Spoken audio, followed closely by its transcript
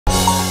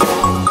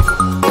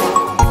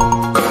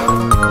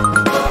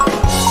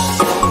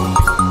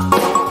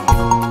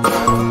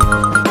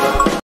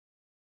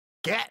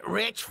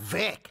Rich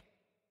Vick.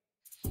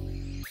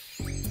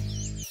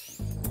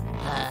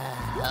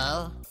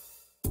 Oh?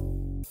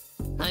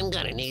 I'm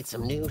gonna need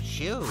some new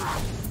shoes.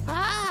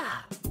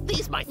 Ah,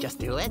 these might just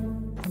do it.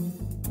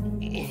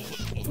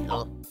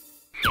 Oh,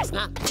 guess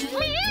not.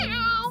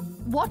 Meow.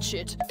 Watch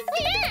it.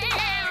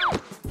 Meow.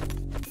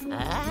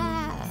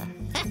 Ah.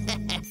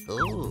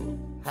 Ooh.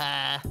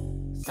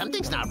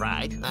 Something's not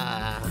right.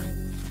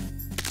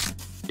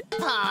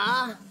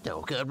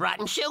 No good,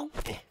 rotten shoe.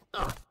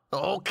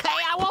 Okay,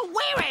 I won't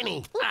wear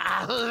any.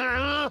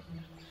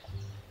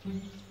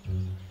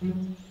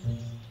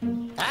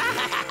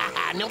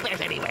 No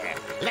bears anywhere.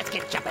 Let's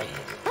get jumping.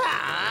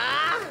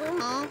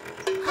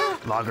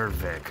 Logger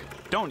Vick,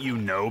 don't you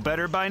know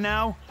better by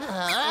now?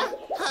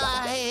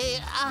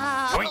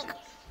 Oink.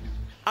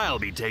 I'll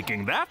be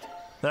taking that.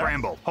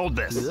 Bramble, hold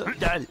this.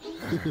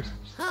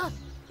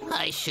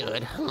 I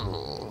should.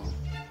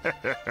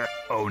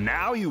 Oh,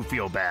 now you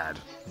feel bad.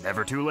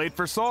 Never too late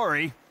for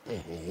sorry.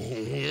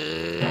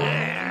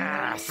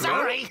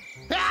 Sorry.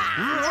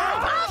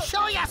 I'll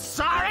show you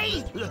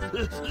sorry.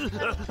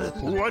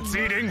 What's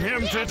eating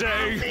him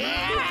today?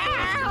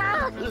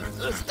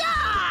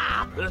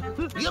 Stop!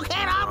 You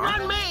can't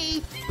outrun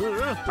me.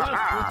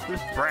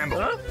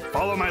 Bramble,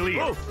 follow my lead.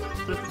 I've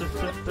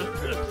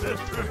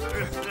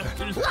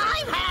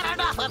had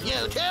enough of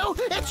you two.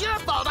 It's your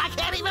fault I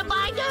can't even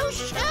buy new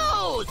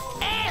shoes.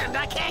 And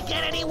I can't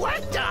get any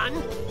work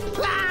done.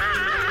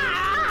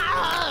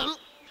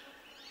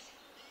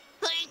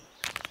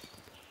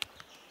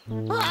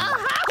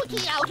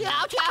 Ouchie, ouchie,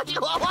 ouchie, ouchie.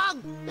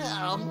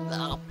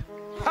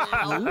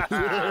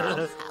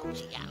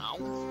 Ouchie, ow.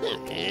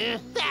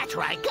 That's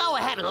right. Go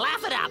ahead and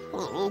laugh it up.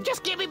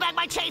 Just give me back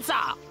my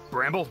chainsaw.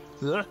 Bramble?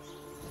 Yeah.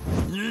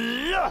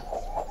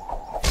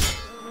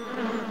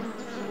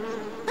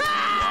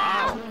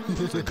 Wow,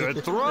 it's a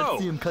good throw. Let's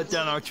see him cut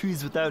down our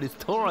trees without his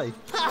toy.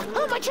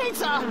 Oh, my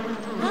chainsaw.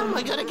 How am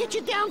I going to get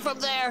you down from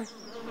there?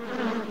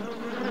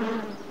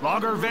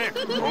 Logger Vick,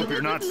 hope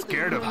you're not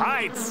scared of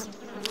heights.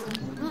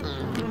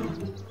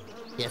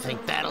 You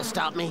think that'll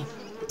stop me?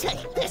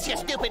 Take this, you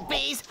stupid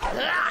bees!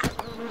 Everywhere!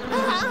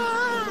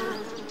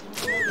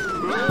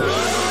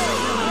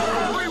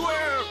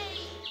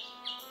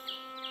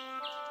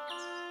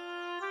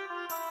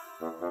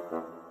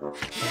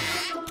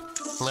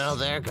 Well,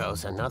 there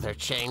goes another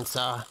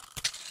chainsaw.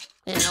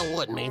 You know,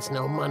 wood means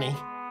no money.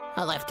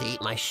 I'll have to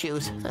eat my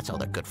shoes. That's all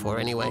they're good for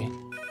anyway.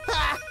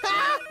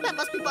 That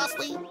must be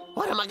Bosley.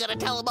 What am I gonna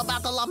tell him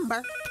about the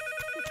lumber?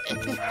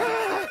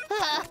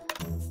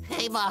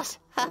 Hey, boss.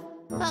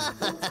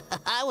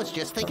 I was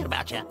just thinking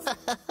about you.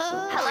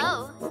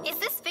 Hello, is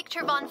this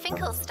Victor von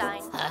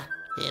Finkelstein?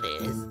 It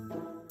is.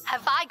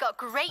 Have I got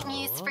great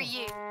news for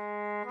you?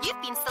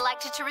 You've been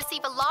selected to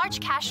receive a large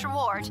cash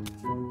reward.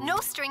 No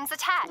strings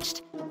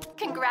attached.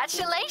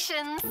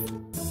 Congratulations!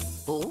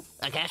 Ooh,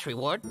 a cash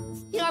reward?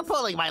 You're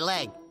pulling my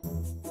leg.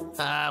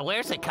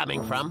 Where's it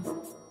coming from?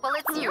 Well,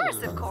 it's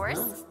yours, of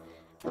course.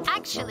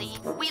 Actually,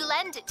 we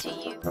lend it to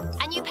you,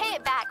 and you pay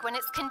it back when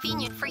it's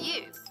convenient for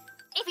you.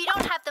 If you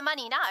don't have the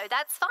money now,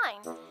 that's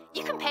fine.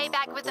 You can pay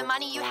back with the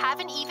money you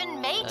haven't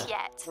even made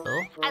yet.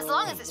 As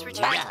long as it's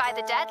returned by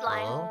the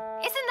deadline.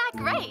 Isn't that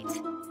great?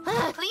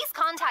 Please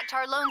contact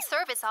our loan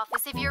service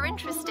office if you're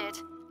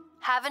interested.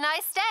 Have a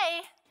nice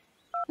day.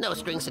 No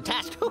strings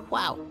attached.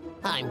 Wow.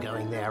 I'm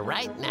going there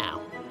right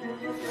now.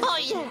 Oh,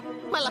 yeah.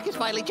 My luck is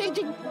finally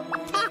changing.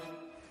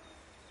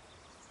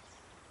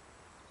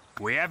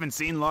 We haven't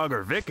seen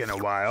Logger Vick in a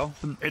while.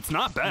 It's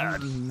not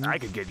bad. I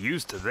could get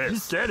used to this. You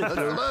said it, That's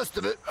the last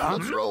of it.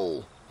 Let's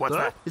roll. What's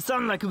that? It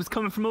sounded like it was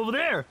coming from over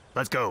there.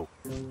 Let's go.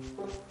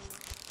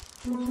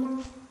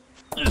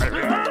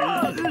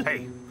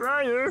 Hey.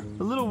 Briar,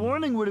 a little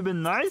warning would have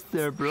been nice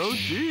there, bro.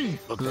 Jeez.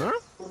 Huh?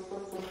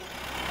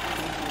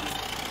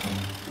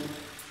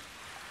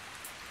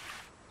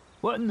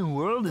 What in the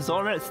world is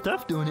all that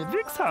stuff doing at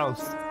Vic's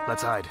house?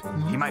 Let's hide.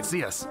 He might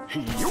see us.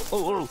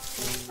 Oh.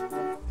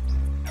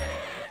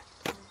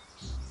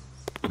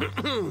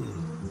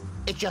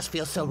 It just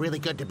feels so really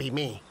good to be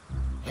me.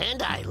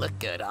 And I look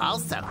good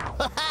also.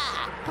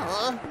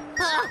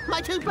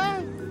 My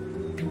toupee!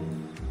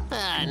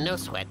 No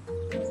sweat.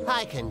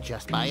 I can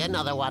just buy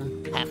another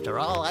one. After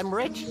all, I'm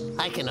rich.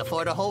 I can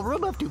afford a whole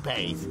room of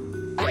toupees.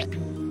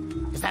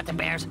 Is that the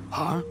bears?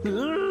 Huh?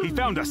 He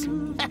found us.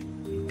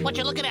 What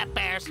you looking at,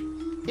 bears?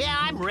 Yeah,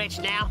 I'm rich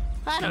now.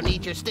 I don't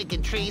need your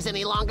stinking trees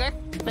any longer.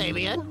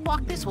 Fabian,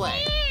 walk this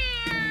way.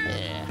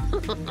 Yeah.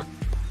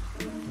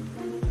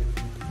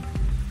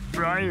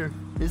 Briar,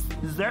 is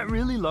that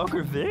really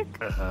Logger Vick?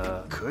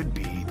 Could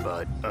be,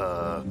 but,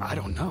 I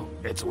don't know.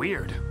 It's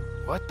weird.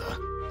 What the?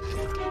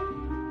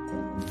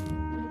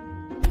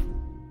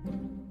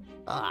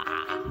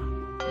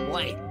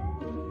 Wait.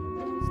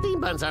 Steam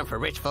buns aren't for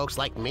rich folks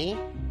like me.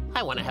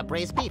 I want to have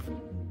braised beef.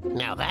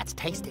 Now that's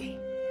tasty.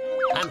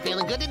 I'm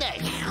feeling good today.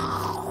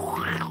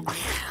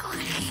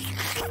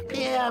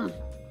 Yeah,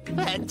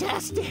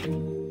 fantastic.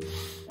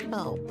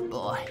 Oh,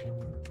 boy.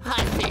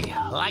 I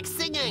feel like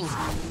singing.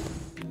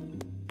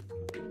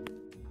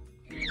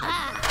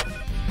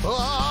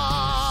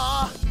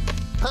 Oh,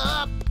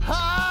 up,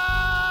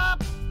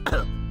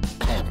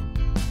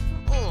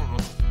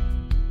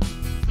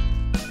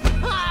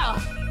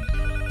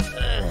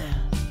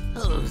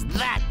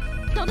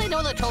 Don't they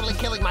know they're totally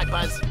killing my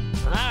buzz?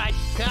 All right,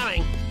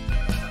 coming.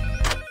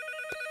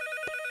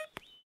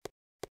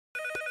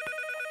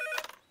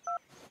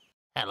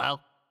 Hello?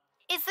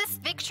 Is this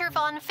Victor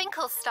von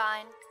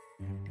Finkelstein?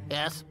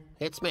 Yes,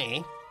 it's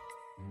me.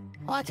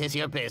 What is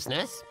your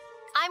business?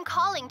 I'm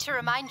calling to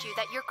remind you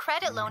that your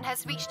credit loan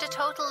has reached a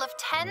total of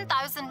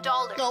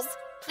 $10,000. Nope.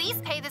 Please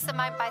pay this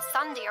amount by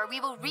Sunday or we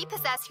will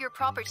repossess your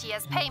property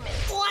as payment.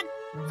 What?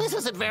 This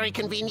isn't very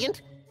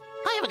convenient.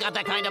 I haven't got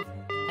that kind of...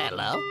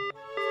 Hello?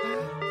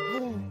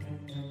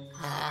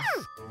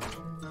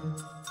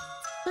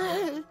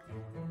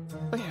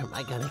 Where am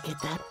I gonna get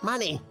that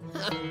money?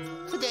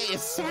 Today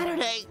is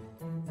Saturday.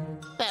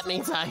 That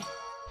means I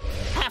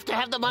have to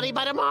have the money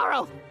by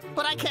tomorrow.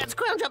 But I can't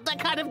scrounge up that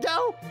kind of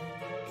dough.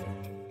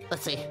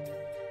 Let's see.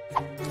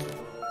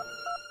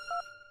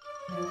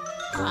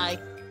 I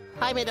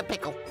made a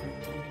pickle.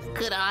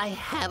 Could I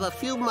have a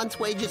few months'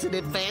 wages in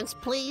advance,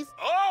 please?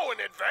 Oh, in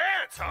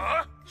advance,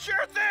 huh?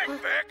 Sure thing,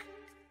 Vic.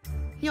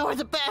 You're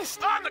the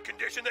best. On the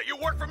condition that you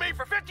work for me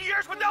for 50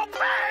 years with no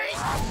pay!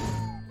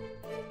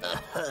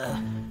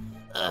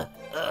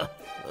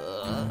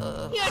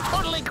 You're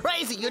totally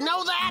crazy, you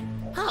know that?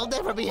 I'll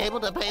never be able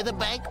to pay the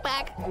bank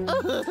back.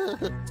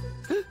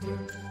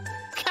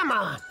 Come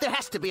on, there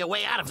has to be a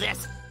way out of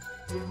this.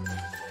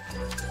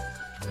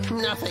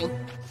 Nothing.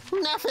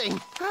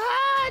 Nothing.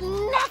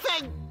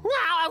 Nothing!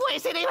 Now I've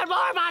wasted even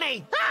more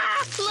money!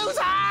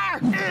 Loser!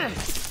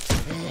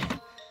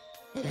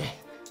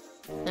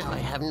 Now I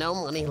have no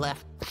money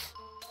left.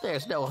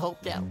 There's no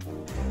hope now.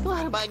 What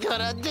am I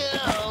gonna do?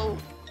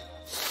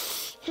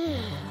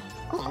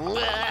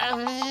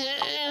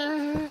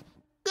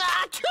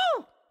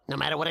 Achoo! No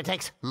matter what it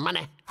takes,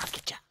 money, I'll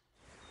get you.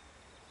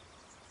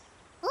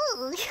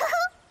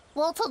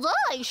 Well,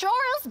 today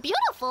sure is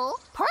beautiful.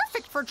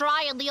 Perfect for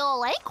drying the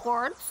old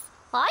acorns.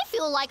 I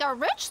feel like a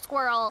rich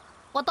squirrel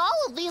with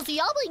all of these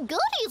yummy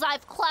goodies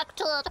I've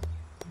collected.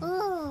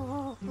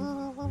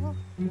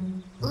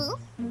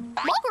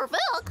 Logger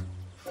Vick.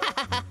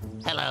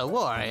 Hello,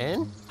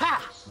 Warren.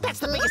 Ha! That's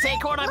the biggest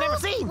acorn I've ever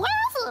seen. Where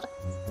is it?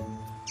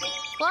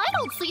 I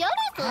don't see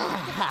anything.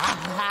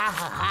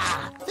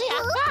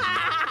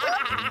 Logger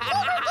Vick,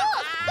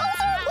 those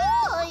are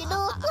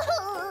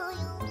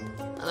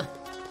mine.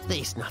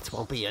 These nuts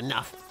won't be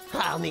enough.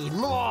 I'll need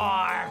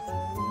more.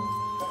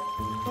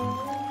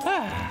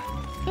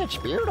 It's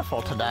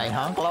beautiful today,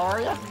 huh,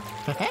 Gloria?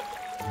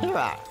 Here,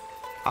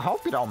 I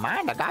hope you don't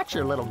mind. I got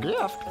you a little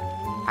gift.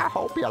 I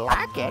hope you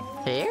like it.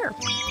 Here.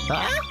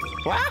 Huh?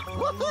 What?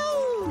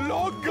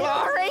 Woohoo!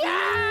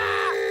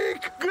 Gloria!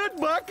 Get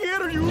back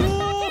here, you! Get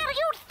back here,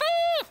 you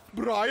thief!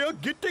 Briar,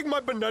 take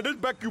my bananas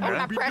back, you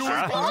won't be doing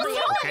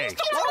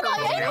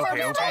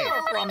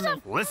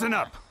Okay. Listen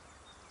up.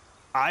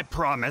 I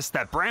promise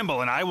that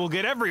Bramble and I will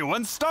get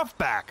everyone's stuff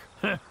back.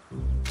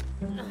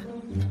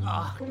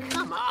 Oh,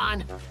 come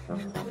on.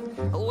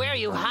 Where are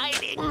you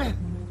hiding?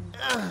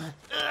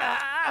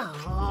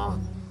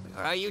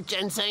 Are you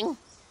ginseng?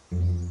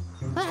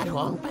 That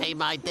won't pay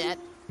my debt.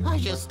 I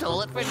just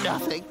stole it for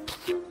nothing.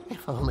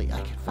 If only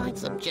I could find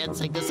some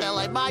ginseng to sell,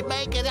 I might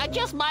make it. I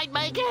just might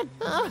make it.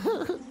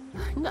 I'm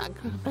not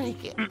gonna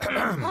make it.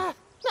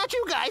 Not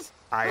you guys.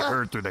 I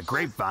heard through the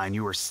grapevine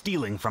you were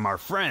stealing from our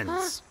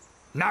friends.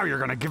 Now you're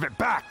gonna give it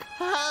back.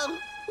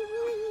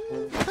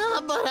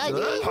 But I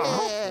need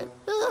it.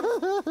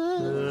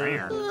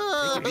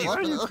 Why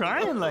are you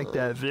crying like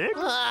that, Vic?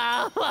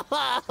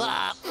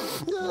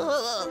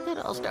 It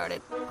all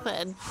started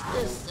when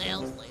this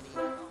sales lady...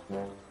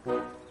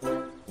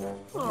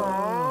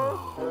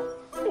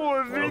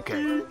 Poor Vicky.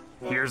 Okay,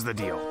 here's the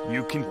deal.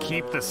 You can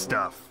keep the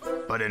stuff,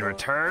 but in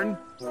return,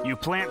 you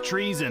plant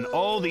trees in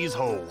all these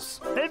holes.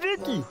 Hey,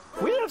 Vicky,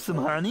 we have some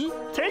honey.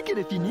 Take it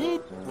if you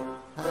need.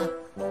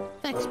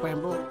 Thanks,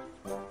 Bramble.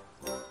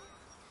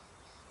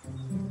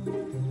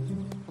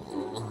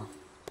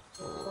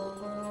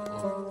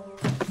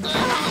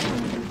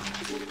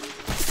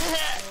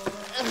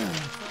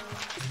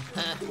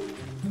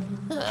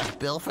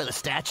 Bill for the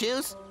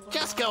statues?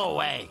 Just go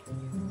away.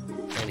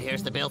 And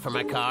here's the bill for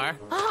my car.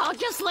 Oh,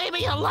 just leave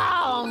me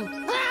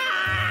alone!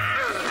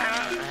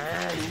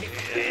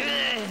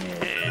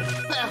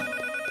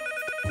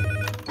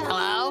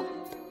 Hello?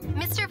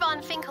 Mr.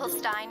 von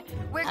Finkelstein,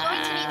 we're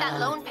going to need that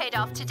loan paid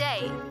off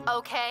today,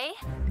 okay?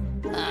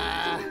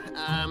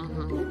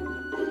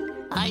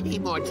 I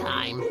need more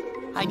time.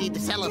 I need to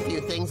sell a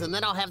few things and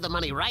then I'll have the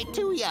money right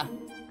to you.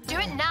 Do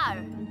it now.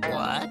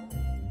 What?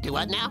 Do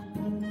what now?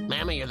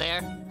 Ma'am, you're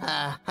there?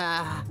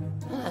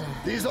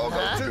 These all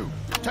go too.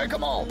 Take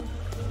them all.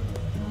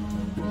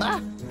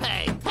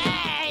 Hey!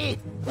 Hey!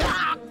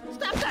 Ah,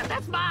 stop that!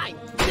 That's mine!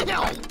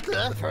 No!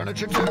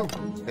 Furniture too.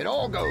 It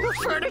all goes.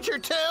 Furniture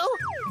too?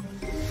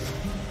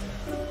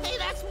 Hey,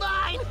 that's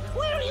mine!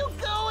 Where are you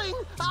going?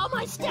 All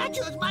my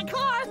statues, my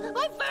car,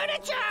 my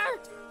furniture!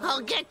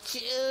 I'll get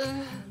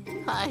you.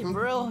 I'm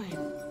ruined.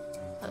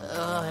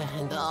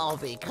 And all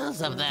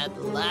because of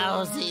that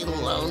lousy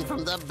loan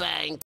from the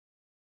bank.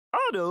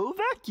 Auto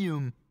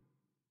vacuum.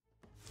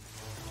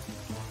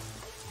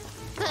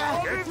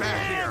 Get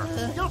back here.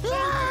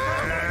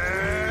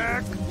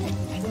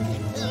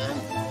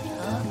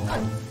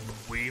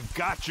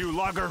 got you,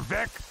 Logger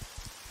Vick.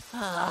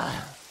 I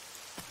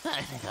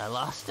think I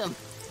lost him.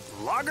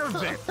 Logger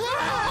Vick.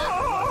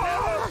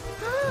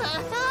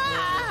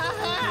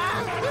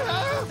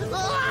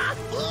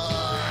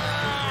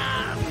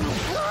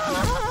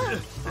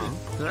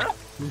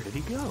 Where did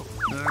he go?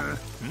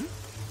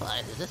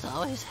 Why does this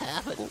always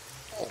happen?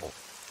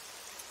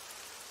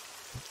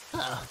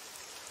 Oh,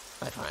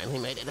 I finally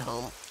made it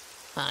home.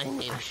 I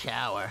need a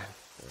shower.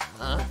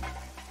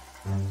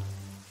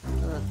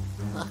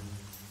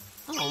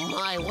 Oh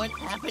my, what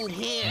happened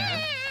here?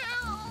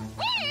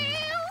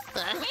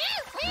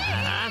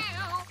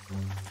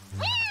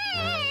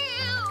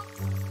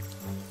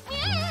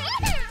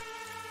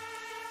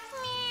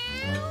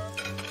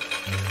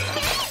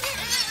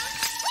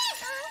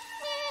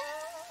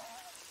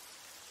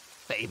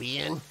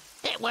 Fabian,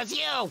 it was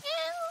you!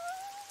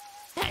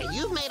 Hey,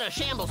 you've made a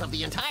shambles of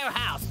the entire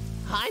house.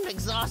 I'm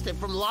exhausted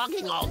from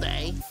logging all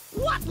day.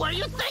 What were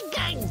you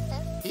thinking?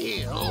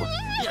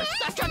 You're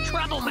such a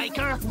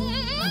troublemaker.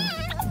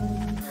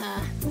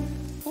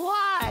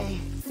 Why?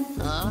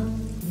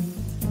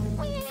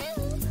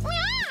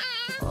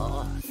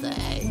 Oh,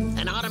 say.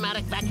 An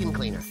automatic vacuum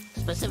cleaner,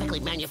 specifically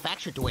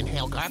manufactured to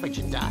inhale garbage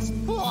and dust.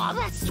 Oh,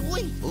 that's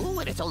sweet. Ooh,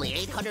 and it's only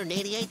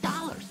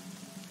 $888.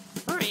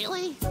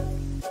 Really?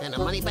 And a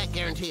money-back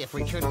guarantee if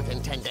returned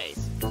within 10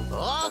 days.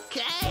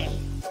 Okay.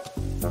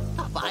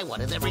 I'll buy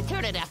one and then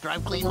return it after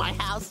I've cleaned my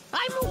house.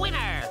 I'm a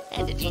winner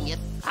and a genius.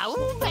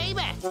 Oh,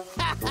 baby.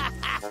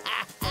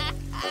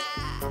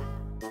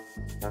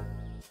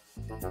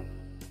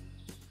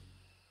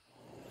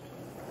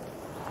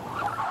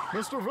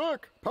 Mr.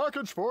 Vick,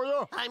 package for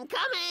you. I'm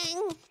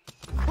coming.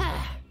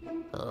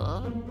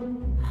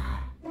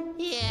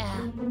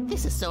 Yeah,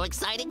 this is so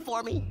exciting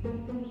for me.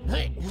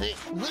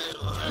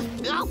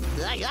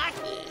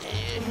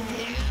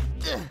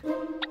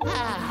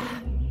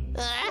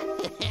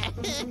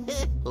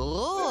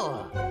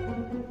 Oh,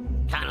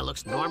 kind of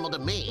looks normal to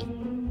me.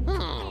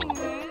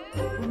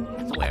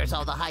 So where's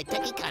all the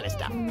high-techy kind of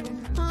stuff?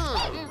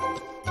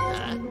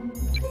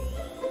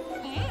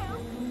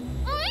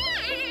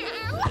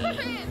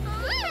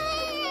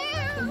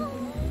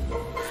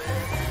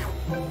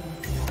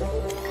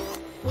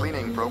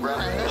 Cleaning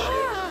program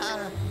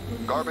initiated.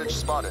 Garbage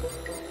spotted.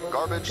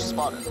 Garbage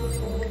spotted.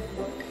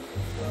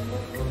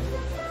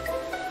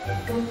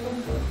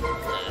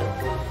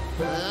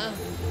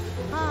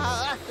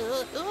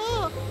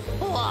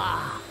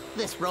 Wow,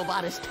 this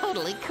robot is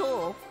totally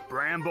cool.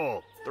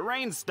 Bramble, the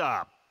rain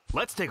stopped.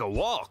 Let's take a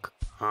walk.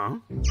 Huh?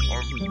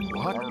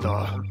 What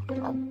the?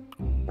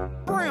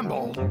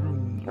 Bramble!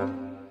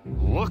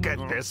 Look at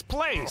this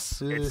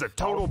place. It's a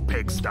total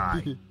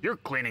pigsty. You're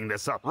cleaning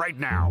this up right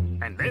now.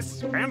 And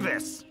this, and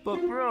this.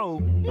 But bro,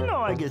 you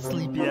know I get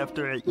sleepy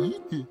after I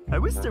eat. I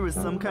wish there was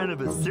some kind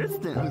of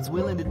assistant who's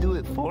willing to do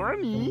it for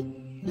me.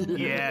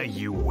 Yeah,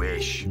 you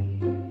wish.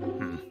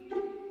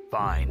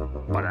 Fine,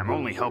 but I'm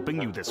only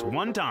helping you this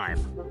one time.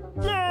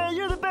 Yeah,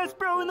 you're the best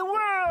bro in the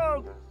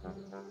world!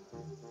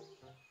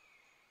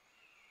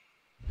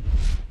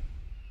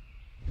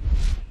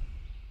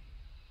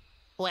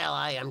 Well,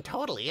 I am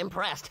totally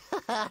impressed.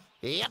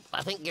 Yep,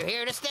 I think you're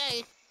here to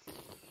stay.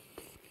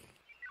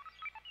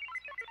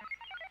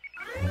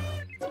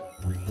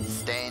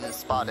 Stain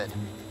spotted.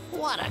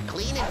 What a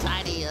clean and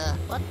tidy,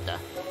 what the?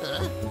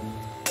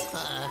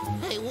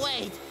 Hey,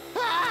 wait!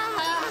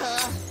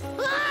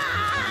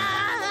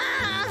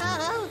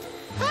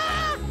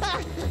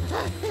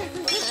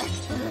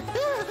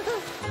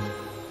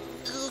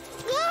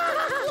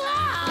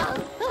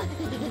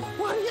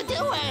 What are you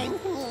doing?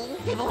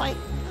 Hey, boy!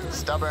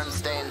 Stubborn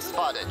stain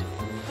spotted.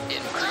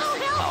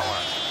 Increasing power.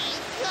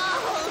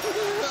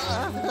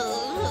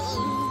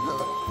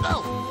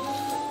 Oh!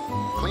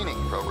 Cleaning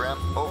program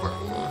over.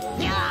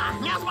 Yeah,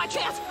 now's my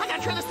chance. I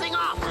gotta turn this thing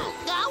off.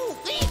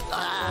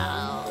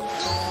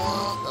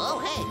 Oh,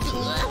 hey.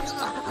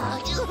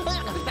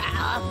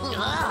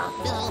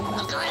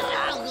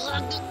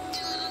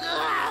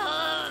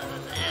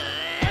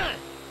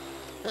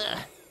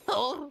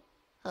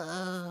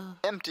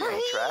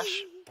 Emptying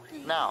trash.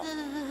 Now.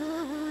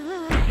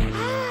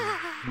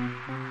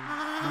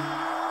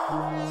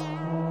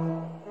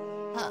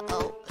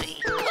 Uh-oh.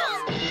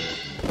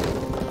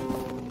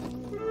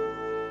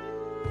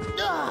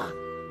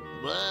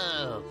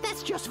 Whoa,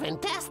 that's just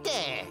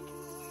fantastic.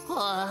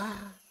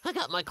 I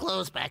got my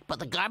clothes back, but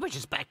the garbage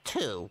is back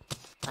too.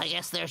 I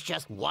guess there's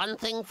just one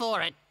thing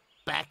for it.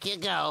 Back you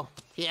go.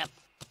 Yep.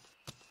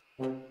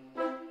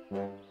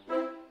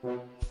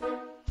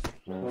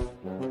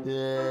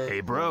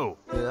 Hey, bro.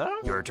 Yeah?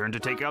 Your turn to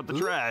take out the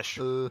trash.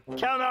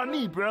 Count on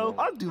me, bro.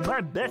 I'll do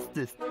my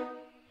bestest.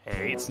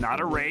 Hey, it's not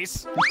a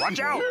race. Watch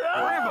out!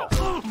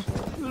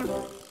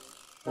 Bramble!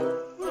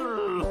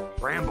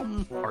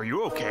 Bramble, are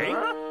you okay?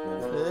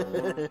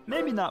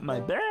 Maybe not my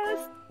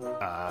best.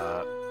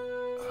 Ow.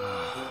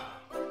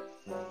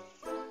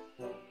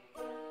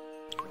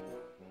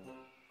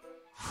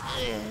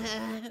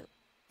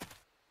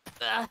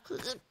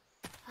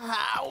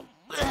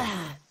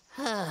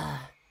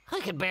 I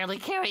can barely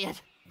carry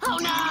it. Oh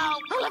no!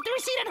 I left the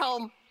receipt at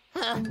home.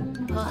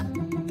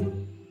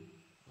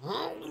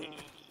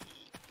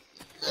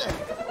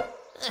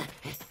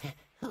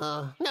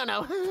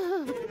 No.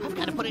 I've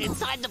got to put it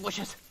inside the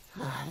bushes.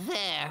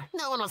 There.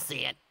 No one will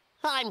see it.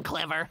 I'm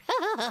clever.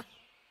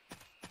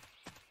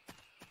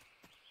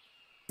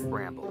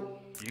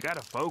 Bramble, you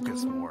gotta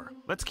focus more.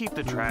 Let's keep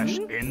the trash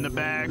in the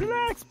bag.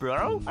 Relax,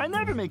 bro. I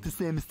never make the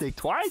same mistake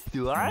twice,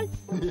 do I?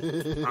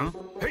 Huh?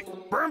 Hey,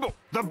 Bramble,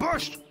 the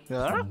bush!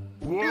 Huh?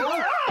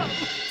 Whoa!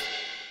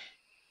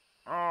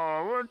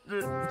 Oh, what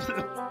the...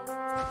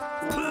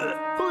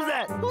 Who's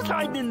that? Who's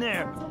hiding in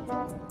there?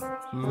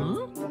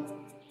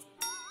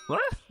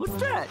 What? What's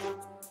that?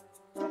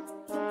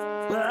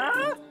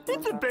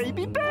 It's a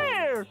baby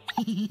bear!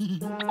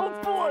 Oh,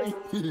 boy!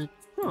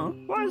 Huh?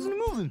 Why isn't it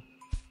moving?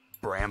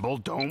 Bramble,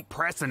 don't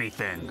press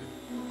anything.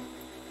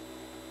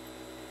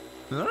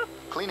 Huh?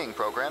 Cleaning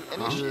program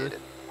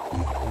initiated.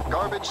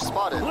 Garbage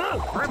spotted.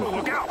 Bramble,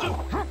 look out!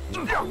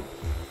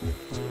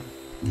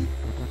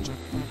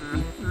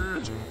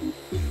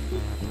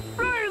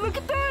 Briar, look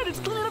at that! It's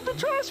cleaning up the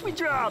trash we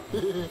dropped! We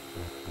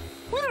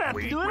don't have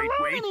to do it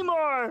alone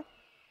anymore!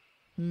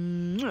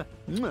 Stain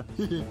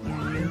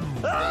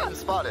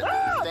spotted.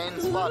 Stain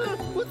spotted.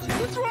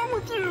 What's wrong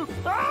with you?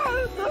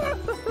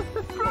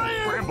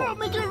 Briar, help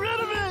me get rid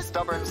of it!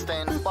 Stubborn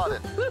stain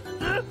spotted.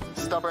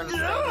 Stubborn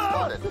stain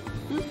spotted.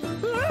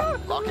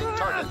 Locking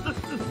target.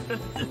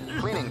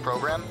 Cleaning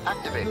program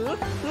activated.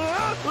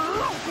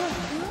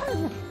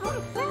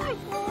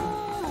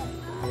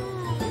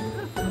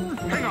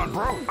 Hang on,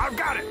 bro. I've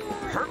got it.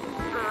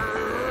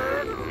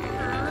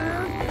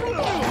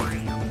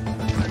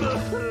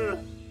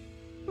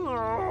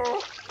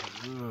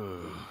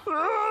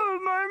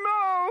 My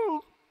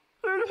mouth!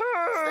 It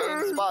hurts!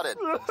 Stain spotted.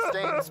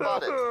 Stain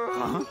spotted.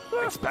 Huh?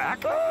 It's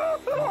back?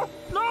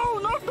 No,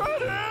 not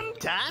that end!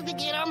 Time to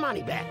get our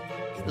money back.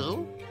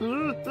 Who?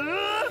 Isn't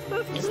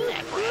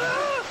that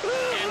Bramble?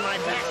 And my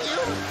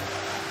vacuum?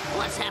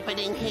 What's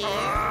happening here?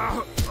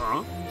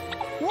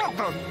 What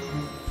the?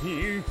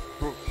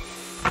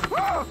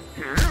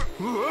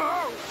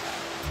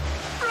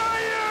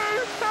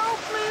 Briar, help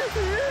me!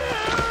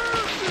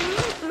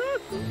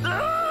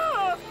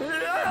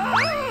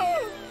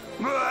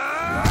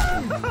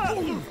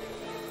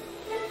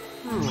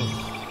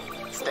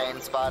 Stain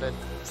spotted.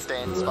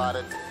 Stain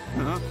spotted.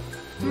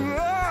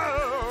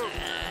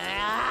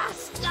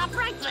 Stop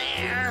right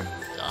there!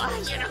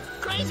 You're a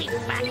crazy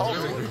vacuum.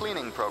 Halting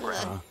cleaning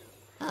program.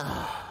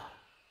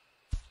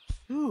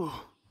 Ooh,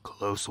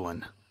 close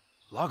one.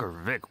 Logger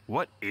Vick,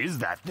 what is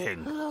that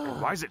thing?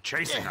 And why is it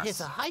chasing us? It's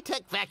a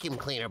high-tech vacuum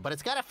cleaner, but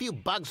it's got a few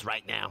bugs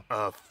right now.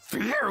 A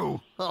few?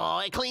 Oh,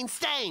 it cleans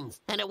stains,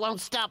 and it won't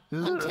stop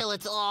until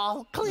it's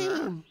all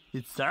clean.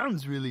 It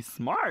sounds really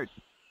smart.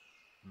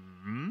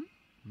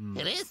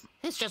 It is?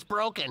 It's just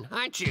broken,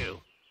 aren't you?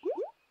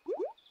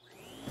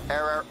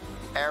 Error.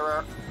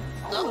 Error.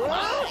 Oh,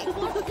 my!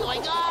 What's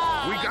going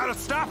on? We gotta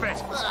stop it!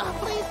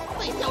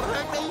 Please don't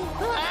hurt me.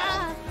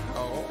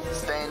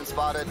 Stain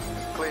spotted.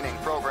 Cleaning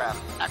program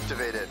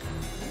activated.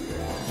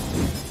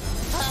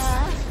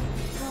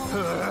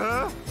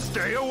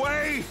 Stay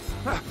away!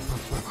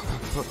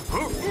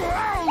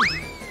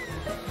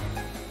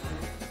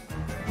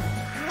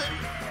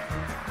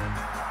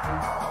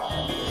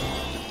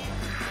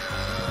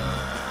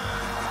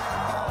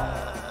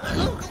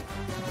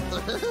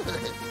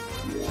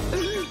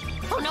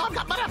 Oh no, I've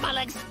got mud on my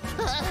legs.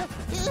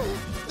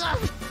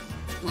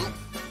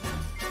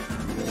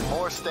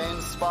 More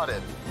stains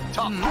spotted.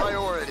 Top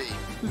priority.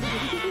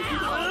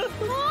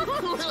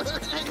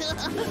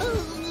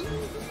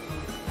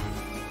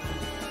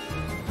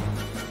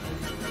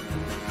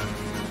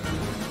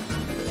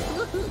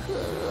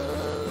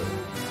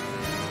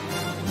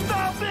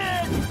 Stop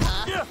it!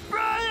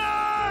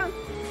 Briar!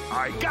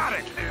 I got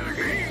it!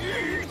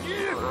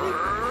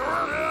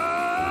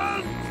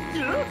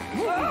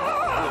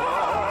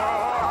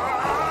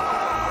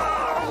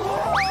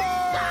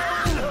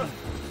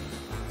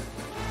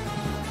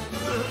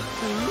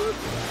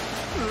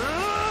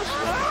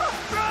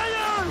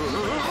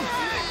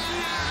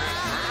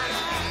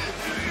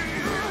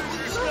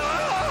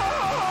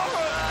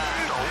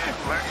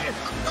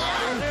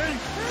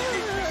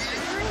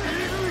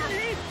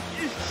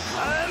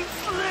 I'm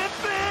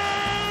slipping!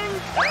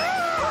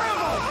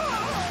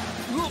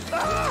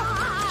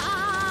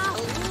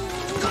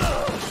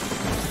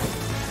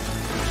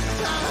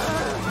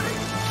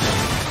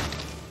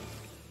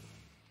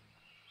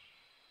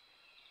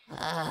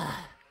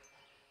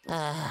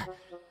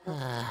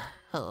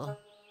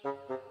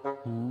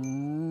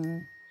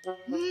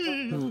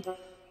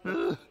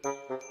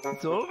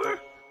 It's over?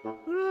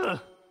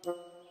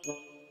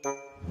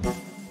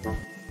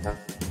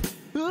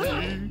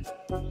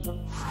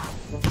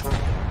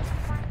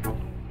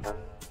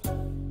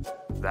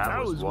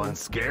 That was one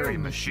scary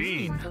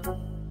machine.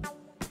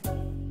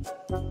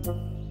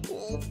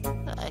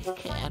 I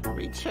can't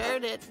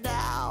return it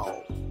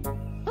now.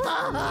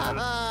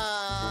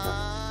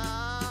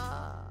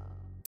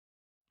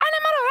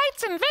 Animal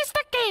rights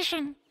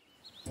investigation.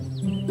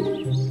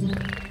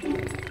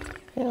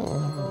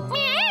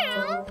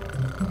 Meow.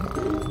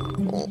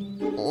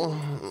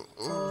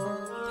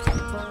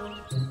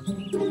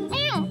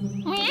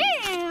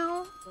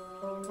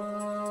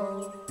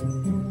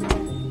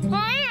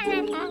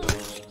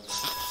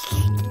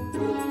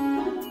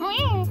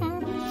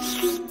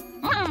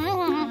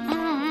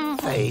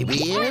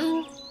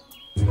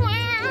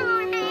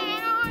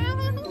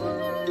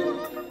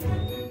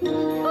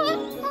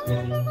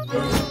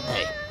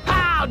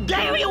 How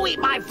dare you eat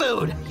my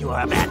food? You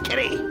are a bad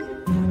kitty.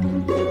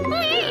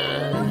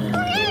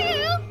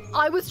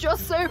 I was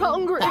just so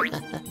hungry.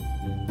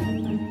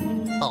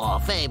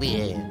 Oh,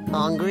 Fabian,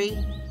 hungry?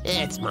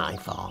 It's my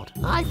fault.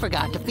 I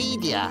forgot to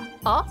feed ya.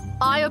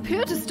 I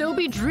appear to still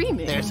be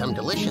dreaming. There's some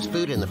delicious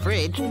food in the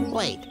fridge.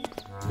 Wait,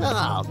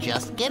 I'll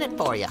just get it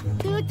for ya.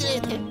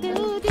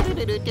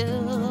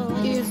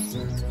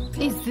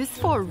 Is this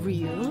for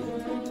real?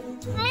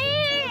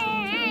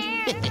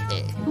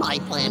 My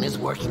plan is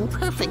working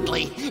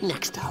perfectly.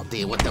 Next, I'll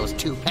deal with those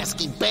two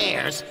pesky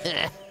bears.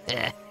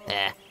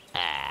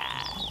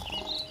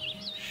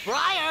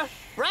 Briar!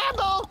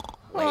 Bramble!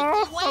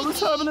 I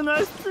was having a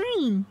nice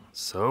dream.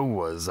 So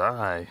was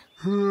I.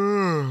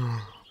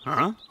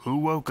 Huh? Who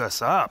woke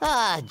us up?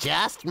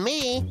 Just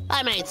me.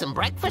 I made some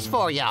breakfast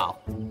for y'all.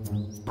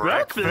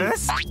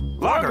 Breakfast?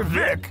 Logger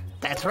Vick!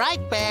 That's right,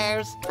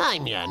 bears.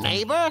 I'm your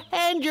neighbor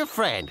and your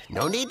friend.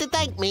 No need to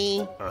thank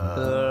me.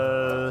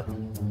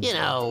 You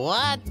know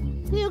what?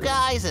 You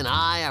guys and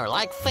I are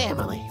like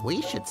family.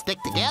 We should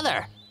stick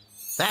together.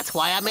 That's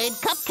why I made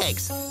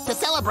cupcakes, to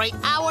celebrate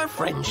our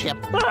friendship.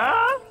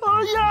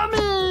 Oh,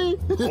 yummy!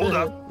 Hold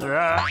up.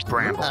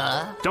 Bramble,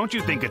 don't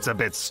you think it's a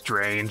bit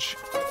strange?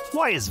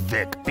 Why is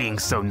Vic being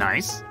so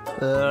nice?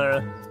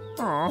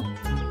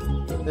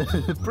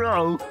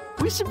 Bro,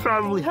 we should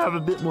probably have a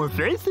bit more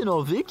faith in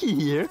old Vicky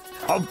here.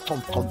 Bro, the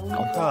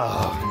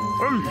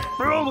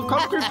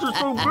cupcakes are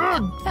so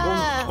good.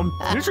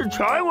 You should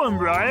try one,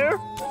 Briar.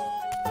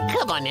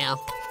 Come on now.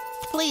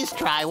 Please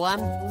try one.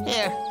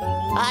 Here,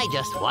 I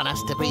just want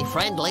us to be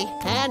friendly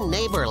and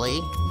neighborly.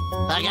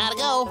 I gotta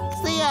go.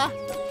 See ya.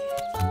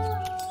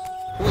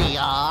 We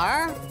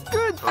are...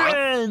 good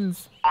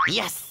friends.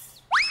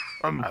 Yes.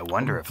 I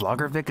wonder if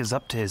Logger Vick is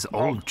up to his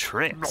old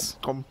tricks.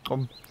 Who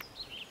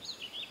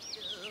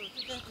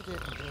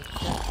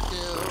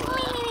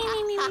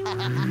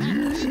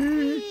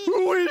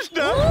is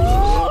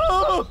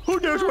that? Who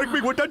dares wake me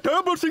with that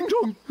terrible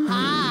sing-song?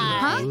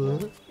 Hi.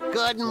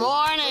 Good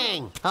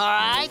morning. All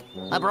right.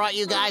 I brought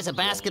you guys a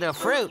basket of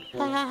fruit.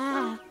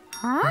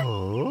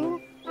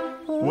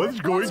 What's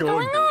going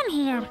on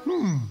here?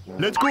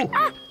 Let's go.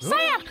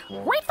 Sam,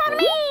 wait for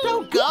me!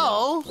 Don't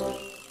go.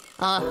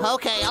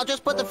 Okay, I'll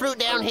just put the fruit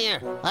down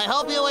here. I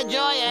hope you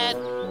enjoy it.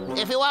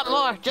 If you want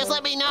more, just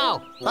let me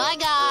know. Bye,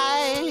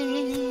 guys.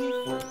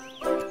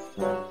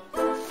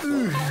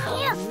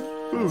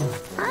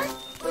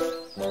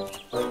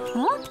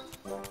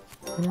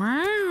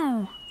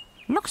 Wow,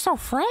 looks so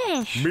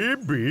fresh.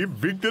 Maybe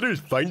Victor is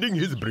finding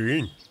his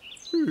brain.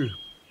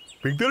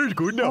 Victor is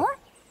good now.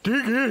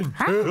 Dig in.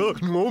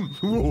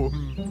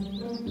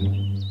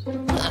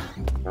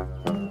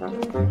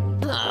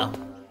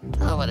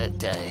 Oh, what a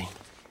day.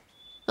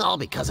 All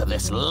because of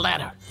this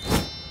letter.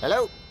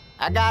 Hello?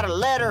 I got a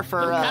letter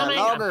for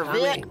Logger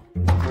Vick.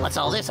 What's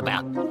all this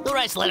about? Who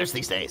writes letters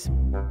these days?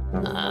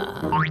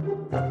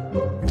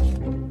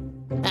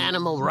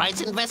 Animal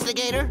rights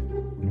investigator?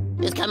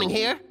 Is coming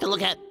here to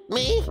look at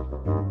me?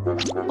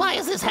 Why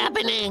is this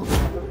happening?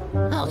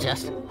 I'll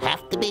just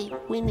have to be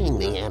winning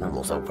the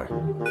animals over.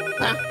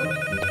 Huh?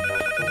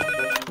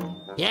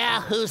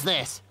 Yeah, who's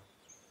this?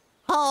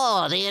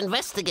 Oh, the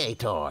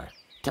investigator.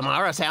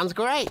 Tomorrow sounds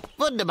great.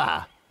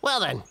 Wunderbar. Well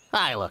then,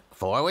 I look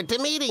forward to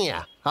meeting you.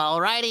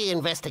 Alrighty,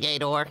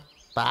 investigator.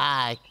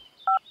 Bye.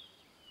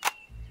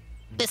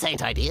 This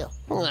ain't ideal.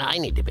 I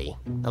need to be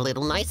a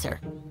little nicer.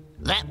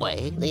 That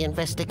way, the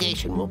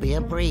investigation will be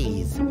a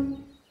breeze.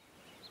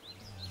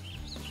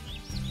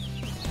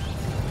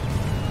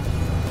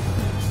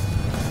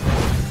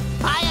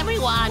 Hi,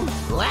 everyone.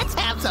 Let's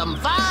have some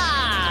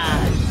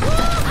fun.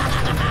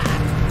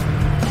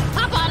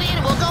 Hop on in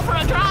and we'll go for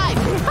a drive.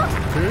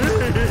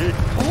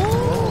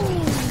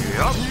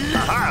 Yup.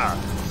 Aha.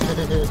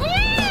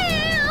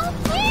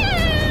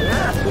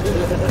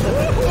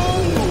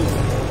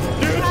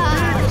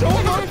 So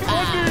much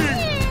funny.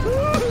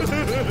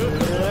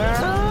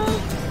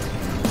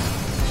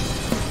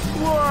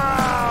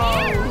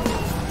 Wow!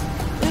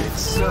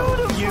 It's so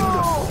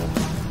beautiful.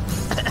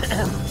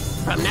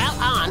 From now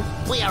on,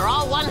 we are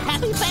all one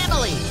happy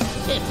family.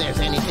 If there's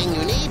anything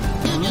you need,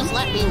 you just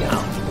let me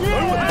know.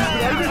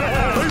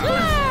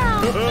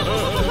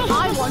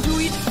 I want to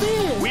eat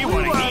fish. We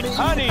want to eat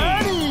honey.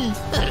 Yeah,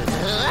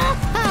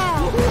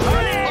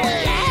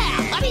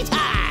 honey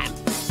time.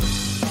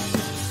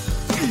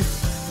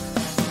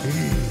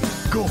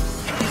 Go.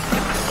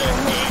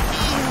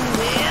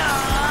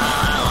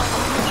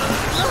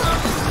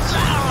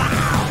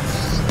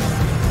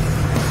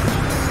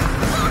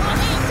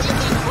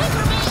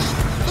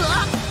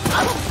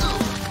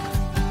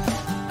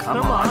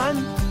 Come on.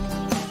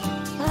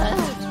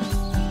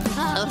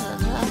 Help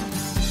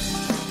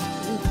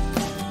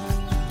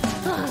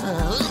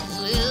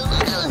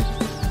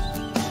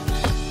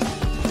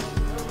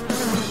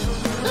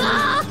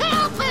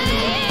me!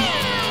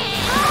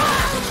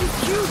 It's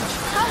huge.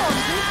 Come on,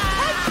 Vic,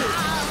 catch it.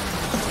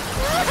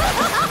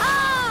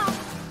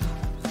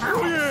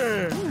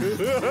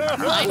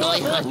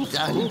 Finally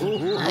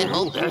undone. I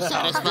hope they're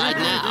satisfied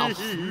now.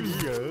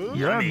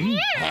 Yummy.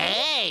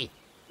 Hey,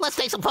 let's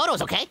take some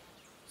photos, okay?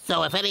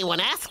 So if anyone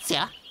asks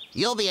ya,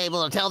 you'll be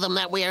able to tell them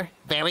that we're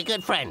very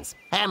good friends.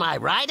 Am I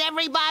right,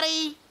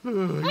 everybody?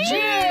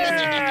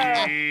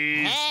 Yeah!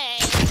 Hey!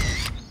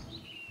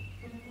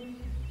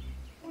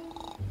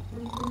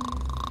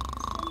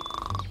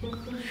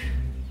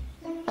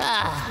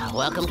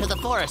 Welcome to the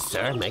forest,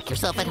 sir. Make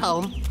yourself at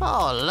home.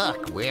 Oh,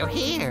 look, we're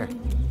here.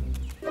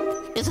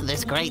 Isn't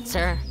this great,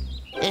 sir?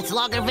 It's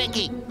Logger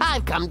Vicky.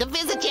 I've come to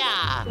visit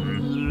ya.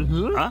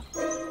 Huh?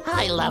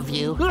 I love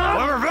you.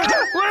 Logger Vick!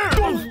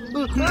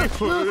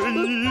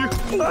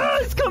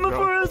 It's coming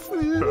for us!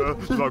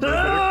 Logger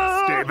Vick,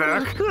 stay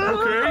back,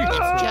 okay?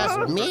 It's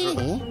just me.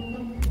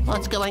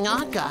 What's going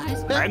on,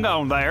 guys? Hang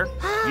on there.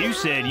 You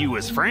said you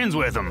was friends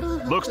with them.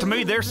 Looks to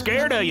me they're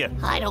scared of you.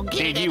 I don't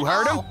get it. Did you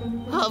hurt them?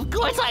 Of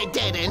course I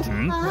didn't.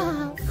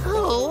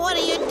 What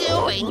are you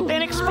doing?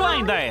 Then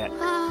explain that.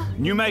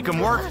 You make them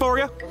work for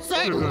you?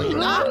 Certainly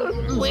not.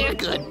 We're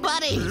good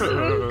buddies.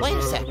 Wait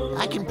a sec.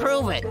 I can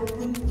prove it.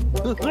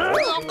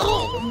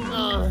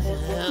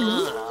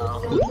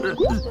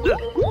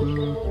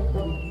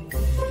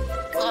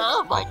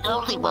 Oh, my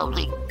holy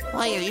moly.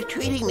 Why are you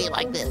treating me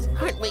like this?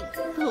 Aren't we?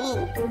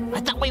 Ooh,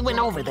 I thought we went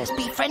over this.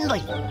 Be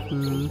friendly.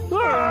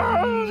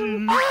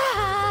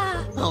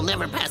 I'll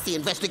never pass the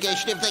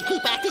investigation if they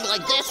keep acting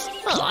like this.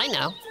 Oh, I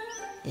know.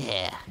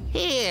 Yeah,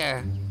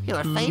 here.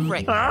 Your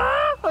favorite.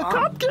 A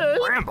cupcake!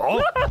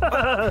 Bramble?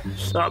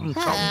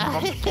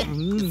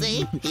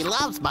 See? He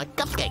loves my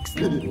cupcakes.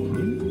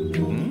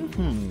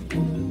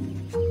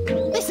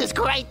 This is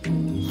great.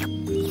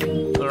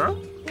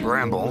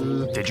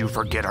 Bramble, did you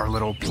forget our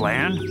little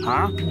plan,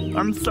 huh?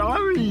 I'm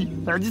sorry.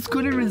 I just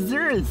couldn't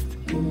resist.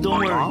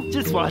 Don't worry.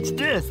 Just watch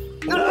this.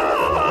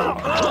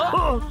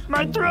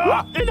 My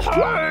throat! It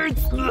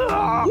hurts!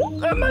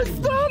 And my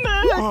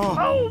stomach!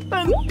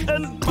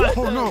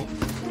 Oh no!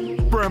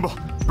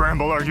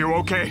 Bramble, are you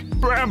okay?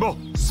 Bramble,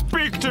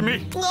 speak to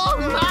me! Oh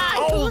my!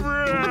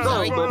 I'm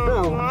sorry.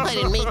 I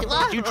didn't mean to.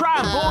 You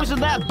tried to poison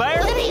that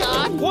bear?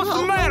 Idiot! What's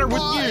the matter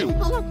with you?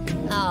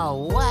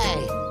 No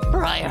way.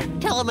 Briar,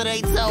 tell him it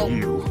ain't so.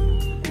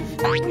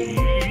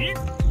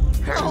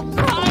 Oh,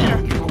 Briar!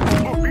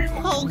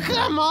 Oh,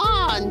 come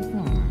on!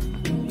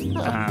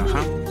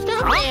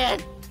 Stop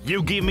it!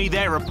 You give me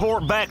that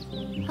report back.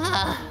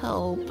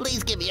 Oh,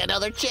 please give me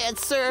another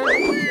chance, sir.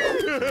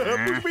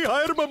 Push me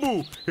higher,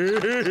 Babu.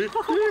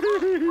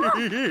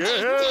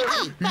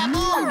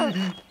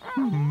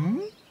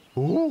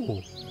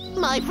 Babu!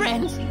 My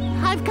friends,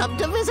 I've come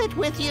to visit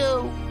with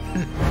you.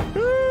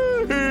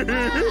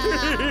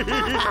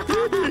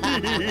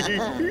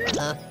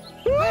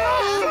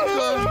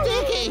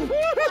 Dicky!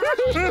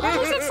 What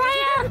is it,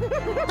 sire?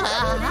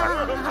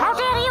 How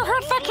dare you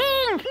hurt the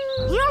king?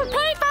 You'll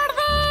pay for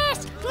this!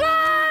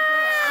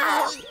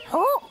 Yeah!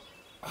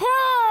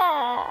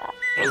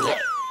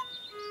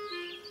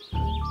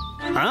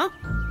 Huh?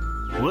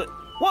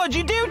 What'd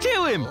you do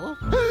to him?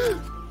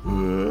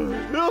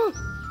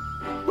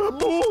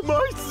 Babu,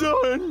 my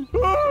son!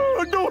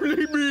 Don't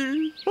leave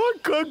me! I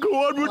can't go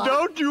on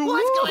without you!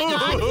 What's going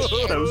on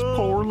here? Those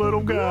poor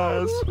little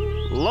guys.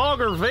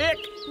 Logger Vick,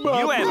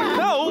 you have a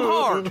cold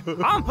heart.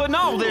 I'm putting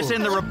all this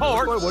in the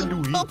report.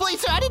 Oh, please,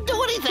 sir, I didn't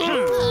do anything.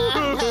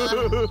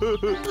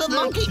 The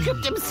monkey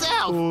tripped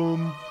himself.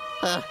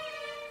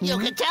 You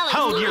can tell him.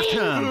 Hold your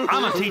tongue.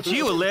 I'm gonna teach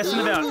you a lesson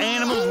about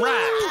animal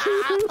rights.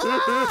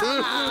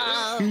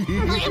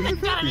 I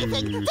haven't done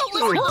anything. Don't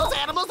listen to those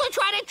animals. They're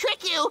trying to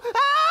trick you.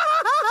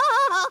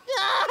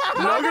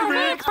 Logger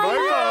Vick,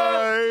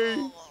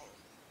 bye-bye!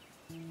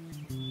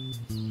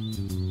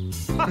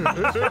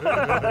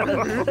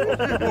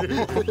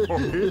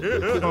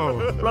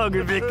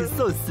 Logger Vick is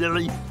so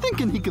silly,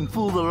 thinking he can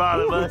fool the lot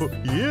of us.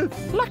 Yes.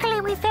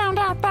 Luckily, we found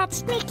out that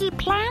sneaky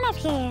plan of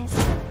his.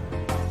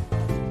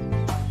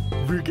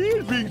 Vicky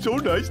is being so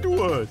nice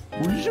to us.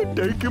 We should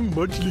thank him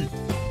muchly.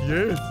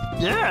 Yes.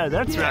 Yeah,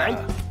 that's right.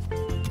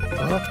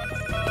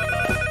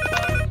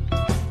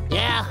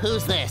 Yeah,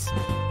 who's this?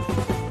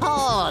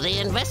 Oh, the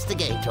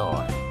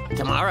investigator.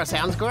 Tomorrow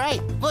sounds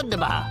great.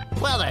 Wunderbar.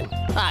 Well then,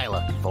 I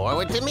look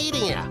forward to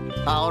meeting you.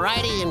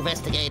 Alrighty,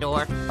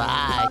 investigator.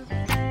 Bye.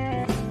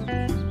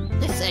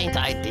 This ain't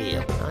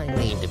ideal. I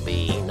need to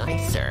be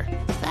nicer.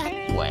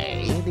 That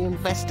way, the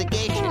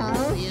investigation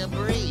will be a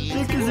breeze.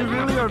 Vick isn't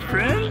really our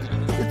friend?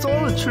 It's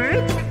all a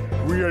trick?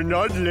 We are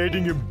not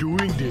letting him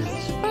doing this.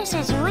 This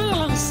is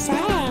really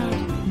sad.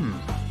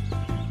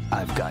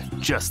 I've got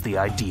just the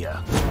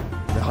idea.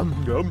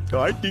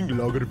 I think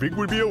Logger Vick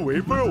will be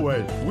away for a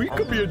while. We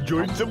could be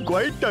enjoying some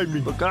quiet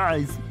timing. But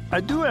guys,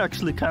 I do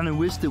actually kind of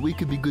wish that we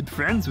could be good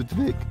friends with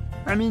Vick.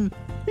 I mean,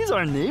 he's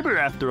our neighbor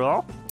after all.